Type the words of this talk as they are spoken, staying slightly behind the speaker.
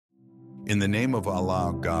In the name of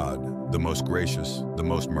Allah, God, the most gracious, the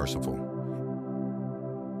most merciful.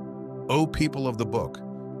 O people of the book,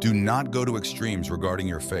 do not go to extremes regarding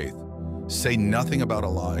your faith. Say nothing about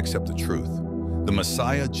Allah except the truth. The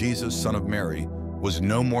Messiah, Jesus, son of Mary, was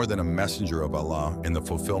no more than a messenger of Allah in the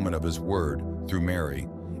fulfillment of his word through Mary,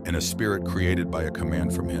 and a spirit created by a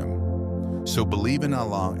command from him. So believe in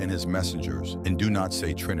Allah and his messengers, and do not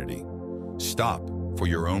say Trinity. Stop, for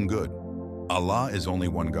your own good. Allah is only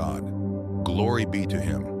one God. Glory be to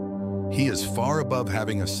him. He is far above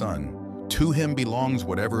having a son. To him belongs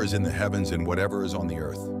whatever is in the heavens and whatever is on the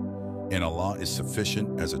earth. And Allah is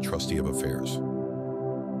sufficient as a trustee of affairs.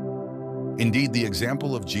 Indeed, the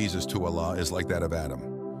example of Jesus to Allah is like that of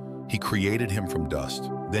Adam. He created him from dust.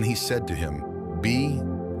 Then he said to him, "Be,"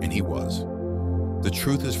 and he was. The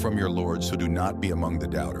truth is from your Lord, so do not be among the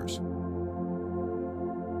doubters.